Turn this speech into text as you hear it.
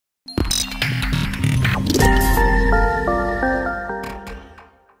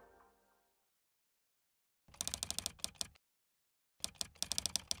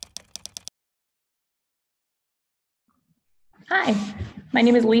Hi, my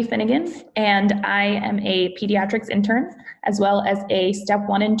name is Leigh Finnegan, and I am a pediatrics intern, as well as a step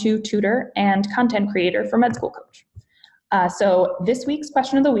 1 and 2 tutor and content creator for Med School Coach. So this week's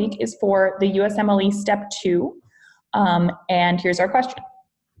question of the week is for the USMLE step 2, and here's our question.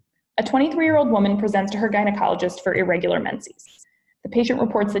 A 23-year-old woman presents to her gynecologist for irregular menses. The patient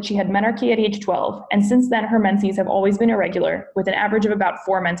reports that she had menarche at age 12, and since then her menses have always been irregular, with an average of about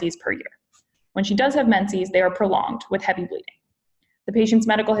 4 menses per year. When she does have menses, they are prolonged with heavy bleeding. The patient's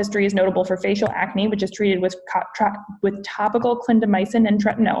medical history is notable for facial acne, which is treated with topical clindamycin and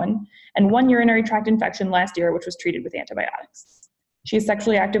tretinoin, and 1 urinary tract infection last year, which was treated with antibiotics. She is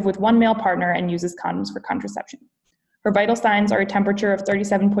sexually active with 1 male partner and uses condoms for contraception. Her vital signs are a temperature of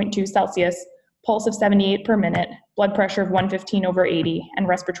 37.2 Celsius, pulse of 78 per minute, blood pressure of 115/80, and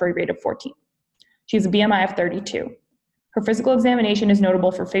respiratory rate of 14. She has a BMI of 32. Her physical examination is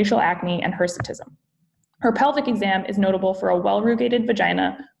notable for facial acne and hirutism. Her pelvic exam is notable for a well-rugated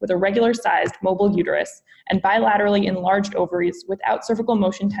vagina with a regular-sized mobile uterus and bilaterally enlarged ovaries without cervical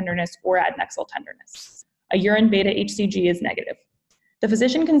motion tenderness or adnexal tenderness. A urine beta-hCG is negative. The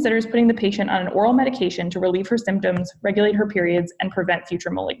physician considers putting the patient on an oral medication to relieve her symptoms, regulate her periods, and prevent future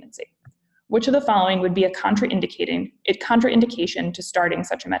malignancy. Which of the following would be a contraindication to starting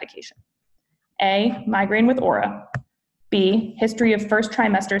such a medication? A, migraine with aura. B, history of first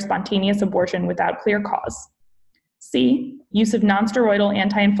trimester spontaneous abortion without clear cause. C, use of nonsteroidal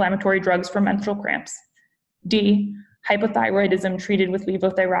anti-inflammatory drugs for menstrual cramps. D, hypothyroidism treated with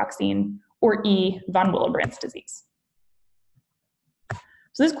levothyroxine. Or E, von Willebrand's disease.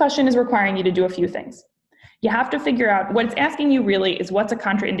 So this question is requiring you to do a few things. You have to figure out, what it's asking you really is what's a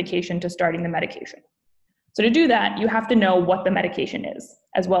contraindication to starting the medication. So to do that, you have to know what the medication is,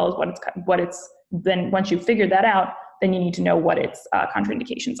 as well as then once you've figured that out, then you need to know what its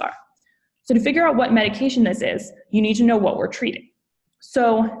contraindications are. So to figure out what medication this is, you need to know what we're treating.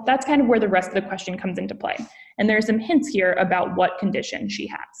 So that's kind of where the rest of the question comes into play. And there are some hints here about what condition she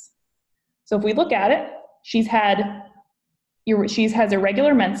has. So if we look at it, she has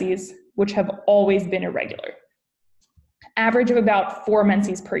irregular menses, which have always been irregular. Average of about 4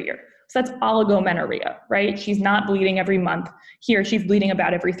 menses per year. So that's oligomenorrhea, right? She's not bleeding every month. Here, she's bleeding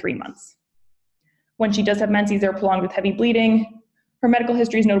about every 3 months. When she does have menses, they're prolonged with heavy bleeding. Her medical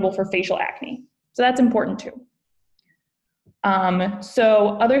history is notable for facial acne. So that's important too.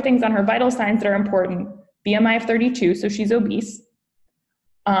 So other things on her vital signs that are important, BMI of 32, so she's obese.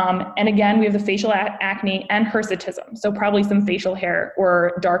 And again, we have the facial acne and hirutism, so probably some facial hair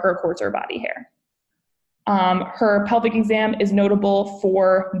or darker, coarser body hair. Her pelvic exam is notable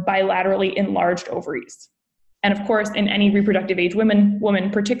for bilaterally enlarged ovaries. And of course, in any reproductive age woman,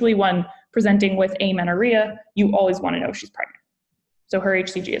 particularly one presenting with amenorrhea, you always want to know she's pregnant. So her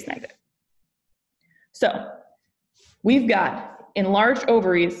hCG is negative. So we've got enlarged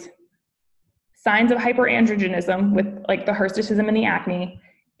ovaries, signs of hyperandrogenism with like the hirutism and the acne,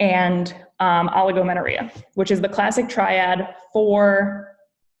 and oligomenorrhea, which is the classic triad for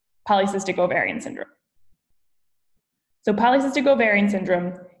polycystic ovarian syndrome. So polycystic ovarian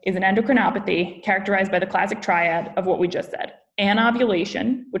syndrome is an endocrinopathy characterized by the classic triad of what we just said: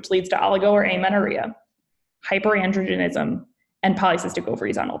 anovulation, which leads to oligo or amenorrhea, hyperandrogenism, and polycystic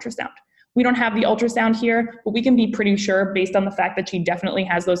ovaries on ultrasound. We don't have the ultrasound here, but we can be pretty sure, based on the fact that she definitely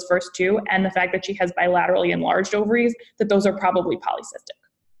has those first 2 and the fact that she has bilaterally enlarged ovaries, that those are probably polycystic.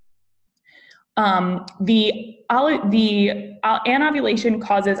 The anovulation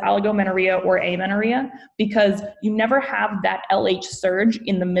causes oligomenorrhea or amenorrhea because you never have that LH surge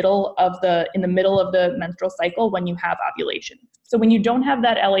in the middle of the menstrual cycle when you have ovulation. So when you don't have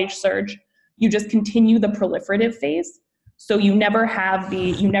that LH surge, you just continue the proliferative phase. So you never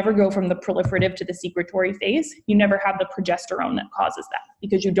go from the proliferative to the secretory phase. You never have the progesterone that causes that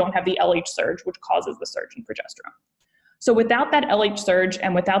because you don't have the LH surge, which causes the surge in progesterone. So without that LH surge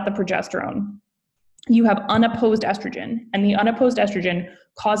and without the progesterone, you have unopposed estrogen, and the unopposed estrogen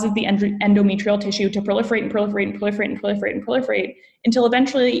causes the endometrial tissue to proliferate and proliferate and proliferate and proliferate and proliferate until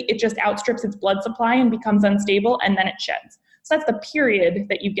eventually it just outstrips its blood supply and becomes unstable, and then it sheds. So that's the period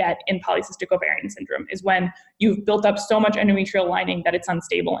that you get in polycystic ovarian syndrome, is when you've built up so much endometrial lining that it's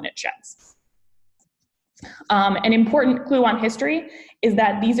unstable and it sheds. An important clue on history is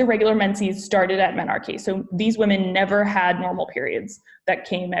that these irregular menses started at menarche. So these women never had normal periods that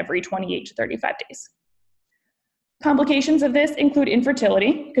came every 28 to 35 days. Complications of this include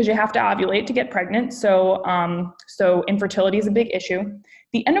infertility, because you have to ovulate to get pregnant. So infertility is a big issue.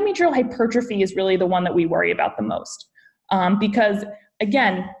 The endometrial hypertrophy is really the one that we worry about the most, because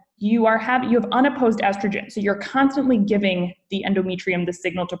again, you have unopposed estrogen. So you're constantly giving the endometrium the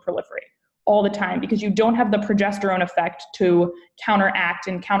signal to proliferate. all the time because you don't have the progesterone effect to counteract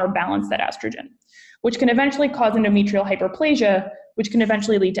and counterbalance that estrogen, which can eventually cause endometrial hyperplasia, which can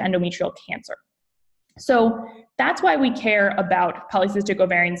eventually lead to endometrial cancer. So that's why we care about polycystic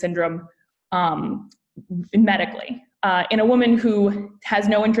ovarian syndrome medically. In a woman who has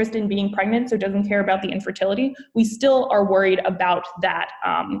no interest in being pregnant, so doesn't care about the infertility, we still are worried about that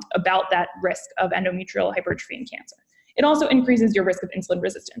risk of endometrial hypertrophy and cancer. It also increases your risk of insulin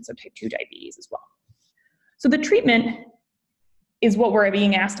resistance, so type 2 diabetes as well. So the treatment is what we're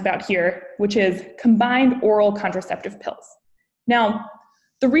being asked about here, which is combined oral contraceptive pills. Now,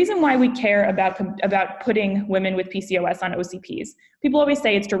 the reason why we care about putting women with PCOS on OCPs, people always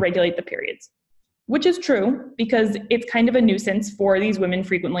say it's to regulate the periods, which is true because it's kind of a nuisance for these women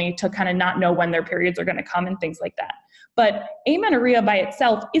frequently to kind of not know when their periods are going to come and things like that. But amenorrhea by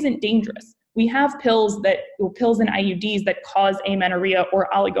itself isn't dangerous. We have pills and IUDs that cause amenorrhea or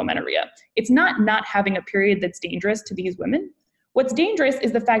oligomenorrhea. It's not having a period that's dangerous to these women. What's dangerous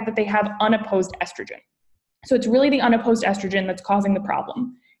is the fact that they have unopposed estrogen. So it's really the unopposed estrogen that's causing the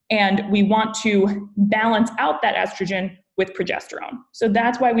problem. And we want to balance out that estrogen with progesterone. So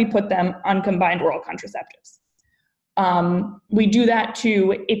that's why we put them on combined oral contraceptives. We do that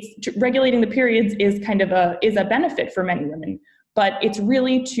regulating the periods is a benefit for many women, but it's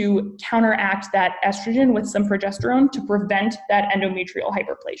really to counteract that estrogen with some progesterone to prevent that endometrial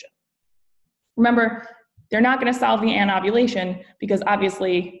hyperplasia. Remember, they're not going to solve the anovulation because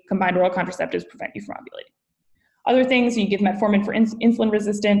obviously combined oral contraceptives prevent you from ovulating. Other things, you give metformin for insulin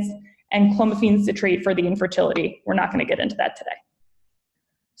resistance and clomiphene citrate for the infertility. We're not going to get into that today.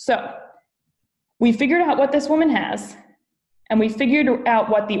 So we figured out what this woman has, and we figured out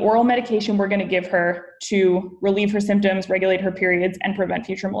what the oral medication we're going to give her to relieve her symptoms, regulate her periods, and prevent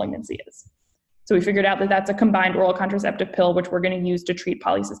future malignancy is. So we figured out that that's a combined oral contraceptive pill, which we're going to use to treat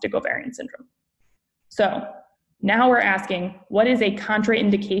polycystic ovarian syndrome. So now we're asking, what is a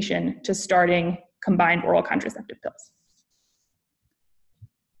contraindication to starting combined oral contraceptive pills?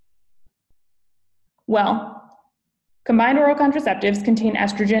 Well, combined oral contraceptives contain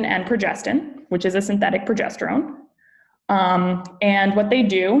estrogen and progestin, which is a synthetic progesterone. And what they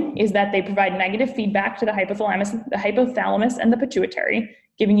do is that they provide negative feedback to the hypothalamus and the pituitary,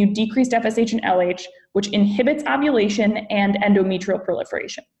 giving you decreased FSH and LH, which inhibits ovulation and endometrial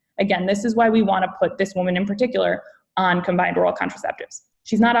proliferation. Again, this is why we want to put this woman in particular on combined oral contraceptives.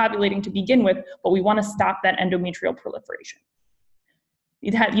 She's not ovulating to begin with, but we want to stop that endometrial proliferation.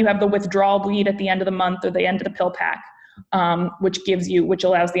 You have the withdrawal bleed at the end of the month or the end of the pill pack, which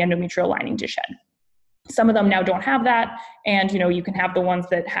allows the endometrial lining to shed. Some of them now don't have that, and you can have the ones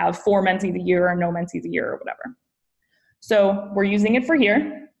that have 4 menses a year or no menses a year or whatever. So we're using it for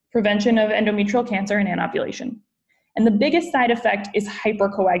here, prevention of endometrial cancer and anovulation. And the biggest side effect is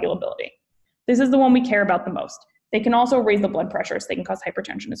hypercoagulability. This is the one we care about the most. They can also raise the blood pressure, so they can cause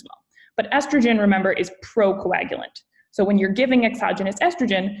hypertension as well. But estrogen, remember, is procoagulant. So when you're giving exogenous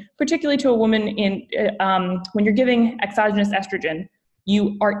estrogen, particularly to a woman when you're giving exogenous estrogen,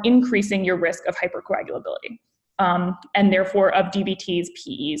 you are increasing your risk of hypercoagulability, and therefore of DVTs,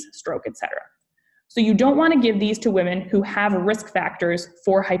 PEs, stroke, etc. So you don't want to give these to women who have risk factors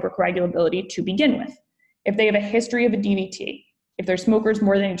for hypercoagulability to begin with. If they have a history of a DVT, if they're smokers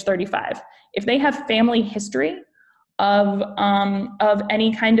more than age 35, if they have family history of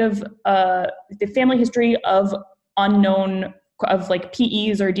any kind of the family history of unknown, of like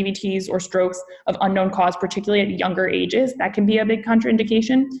PEs or DVTs or strokes of unknown cause, particularly at younger ages, that can be a big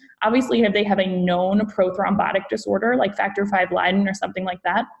contraindication. Obviously, if they have a known prothrombotic disorder like factor V Leiden or something like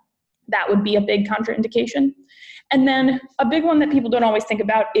that, that would be a big contraindication. And then a big one that people don't always think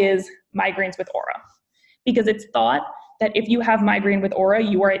about is migraines with aura, because it's thought that if you have migraine with aura,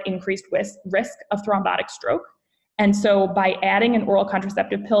 you are at increased risk of thrombotic stroke. And so by adding an oral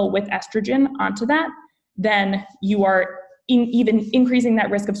contraceptive pill with estrogen onto that, then you are even increasing that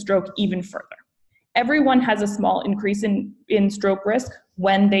risk of stroke even further. Everyone has a small increase in stroke risk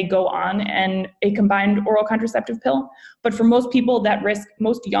when they go on a combined oral contraceptive pill. But for most people, that risk,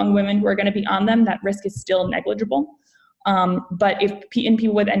 most young women who are going to be on them, that risk is still negligible. But in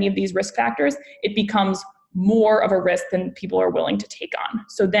people with any of these risk factors, it becomes more of a risk than people are willing to take on.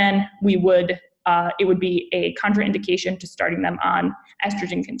 So then it would be a contraindication to starting them on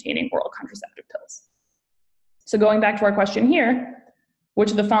estrogen-containing oral contraceptive pills. So going back to our question here,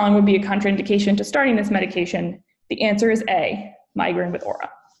 which of the following would be a contraindication to starting this medication? The answer is A, migraine with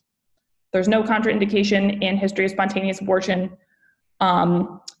aura. There's no contraindication in history of spontaneous abortion.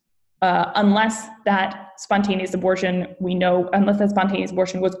 unless that spontaneous abortion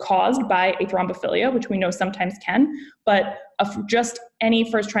was caused by a thrombophilia, which we know sometimes can, but just any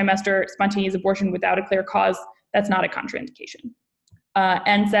first trimester spontaneous abortion without a clear cause, that's not a contraindication.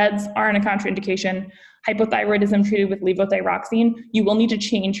 NSAIDs aren't a contraindication. Hypothyroidism treated with levothyroxine, you will need to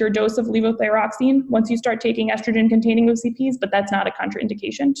change your dose of levothyroxine once you start taking estrogen-containing OCPs, but that's not a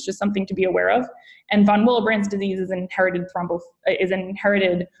contraindication. It's just something to be aware of. And von Willebrand's disease is an inherited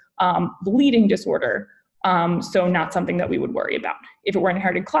bleeding disorder, so not something that we would worry about. If it were an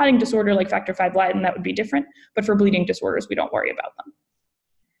inherited clotting disorder like factor V Leiden, that would be different, but for bleeding disorders, we don't worry about them.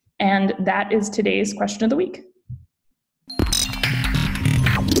 And that is today's question of the week.